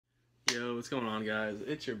Yo, what's going on, guys?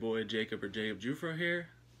 It's your boy Jacob, or Jacob Jufro here,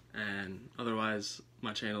 and otherwise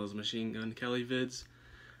my channel is Machine Gun Kelly Vids.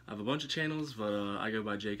 I have a bunch of channels, but I go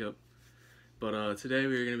by Jacob. But today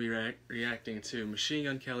we are going to be reacting to Machine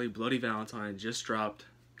Gun Kelly Bloody Valentine. Just dropped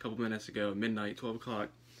a couple minutes ago, midnight, 12 o'clock,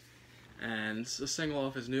 and it's a single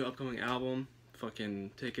off his new upcoming album.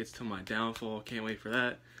 Fucking Tickets to My Downfall. Can't wait for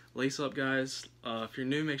that. Lace up, guys. If you're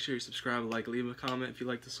new, make sure you subscribe, like, leave a comment if you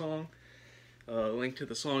like the song. Link to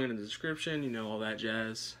the song in the description, you know, all that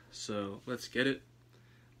jazz. So let's get it.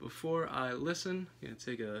 Before I listen, I'm gonna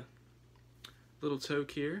take a little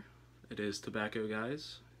toke here. It is tobacco,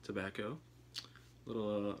 guys. Tobacco.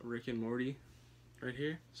 Little Rick and Morty right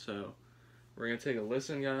here. So we're gonna take a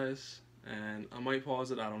listen, guys, and I might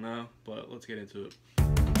pause it, I don't know, but let's get into it.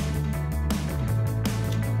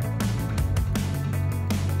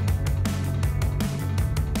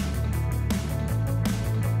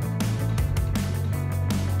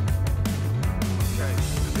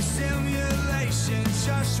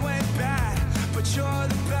 Just went bad, but you're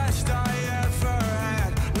the best I ever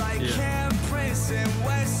had. Like handprints in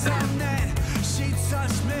West End, she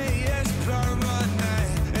touched me, it's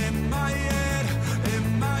permanent. In my head,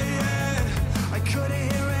 I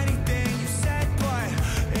couldn't hear anything you said, but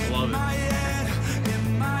in my head,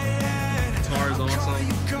 guitar is awesome.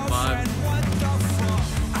 Vibe. What the fuck?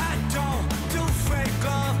 I don't do fake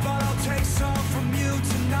love, but I'll take some from you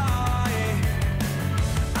tonight.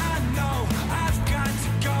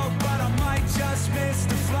 Just missed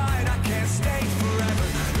the flight, I can't stay forever.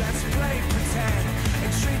 Let's play pretend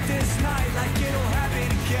and treat this night like it'll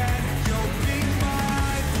happen again. You'll be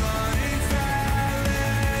my bloody Valentine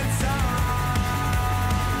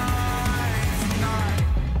tonight.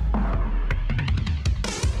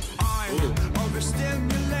 I'm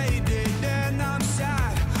overstimulated and I'm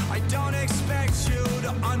sad. I don't expect you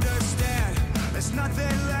to understand. There's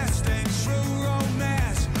nothing less than true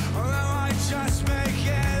romance, or I just make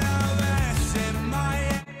it.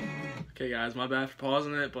 Okay, guys, my bad for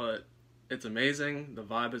pausing it, but it's amazing. The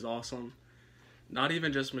vibe is awesome. Not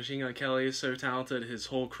even just Machine Gun Kelly is so talented. His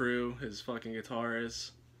whole crew, his fucking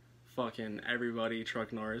guitarists, fucking everybody,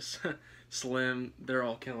 Truck Norris, Slim, they're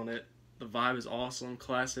all killing it. The vibe is awesome,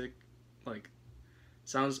 classic, like,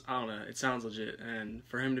 sounds, I don't know, it sounds legit. And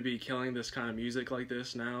for him to be killing this kind of music like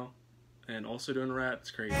this now, and also doing rap,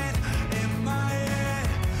 it's crazy. In my head,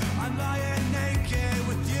 I'm lying naked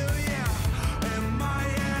with you, yeah. In my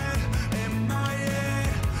head,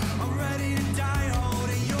 I'm ready to die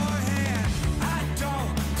holding your hand. I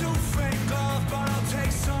don't do fake love, but I'll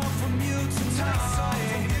take some from you tonight.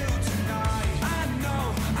 I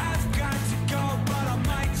know I've got to go, but I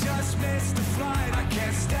might just miss the flight. I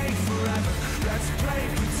can't stay forever. Let's play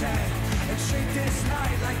pretend and treat this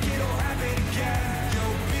night like it'll happen again.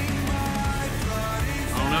 You'll be my bloody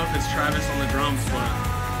I don't know if it's Travis on the drums, but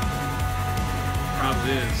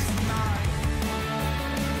probably is.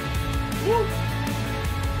 Woo!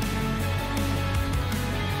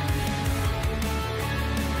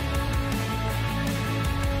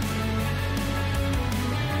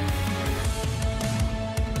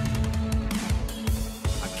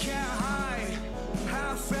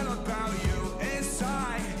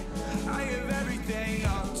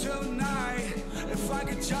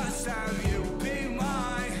 Just have you be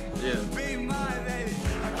mine, be my baby.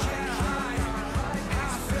 I can't hide how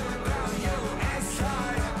I feel about you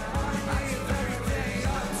inside. I give everything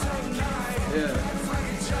up tonight. If I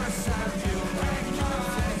could just have you be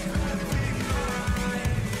mine.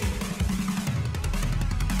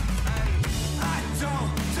 I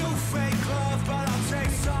don't do fake love, but I'll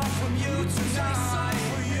take some from you tonight.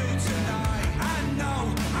 I know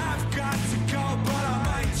I've got to go, but I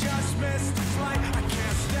might just miss the flight. I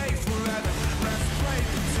can't stay forever. Let's play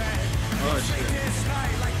pretend. Treat this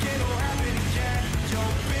night like it'll happen again.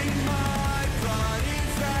 You'll be my bloody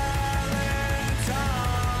Valentine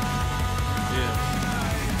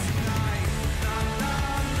tonight.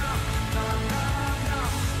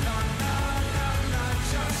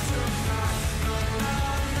 Just tonight.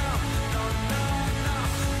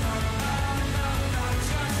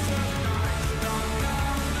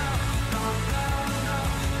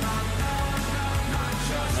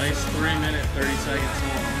 Nice 3-minute, 30-second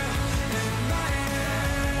song.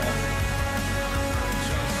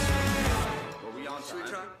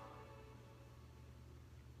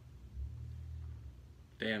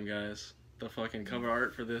 Damn, guys. The fucking cover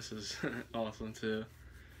art for this is awesome too.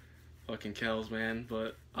 Fucking Kells, man.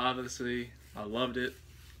 But obviously, I loved it.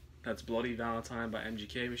 That's Bloody Valentine by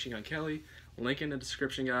MGK, Machine Gun Kelly. Link in the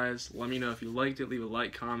description, guys. Let me know if you liked it. Leave a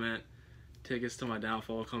like, comment. Tickets to My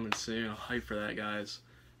Downfall coming soon. I'm hyped for that, guys.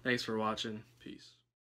 Thanks for watching. Peace.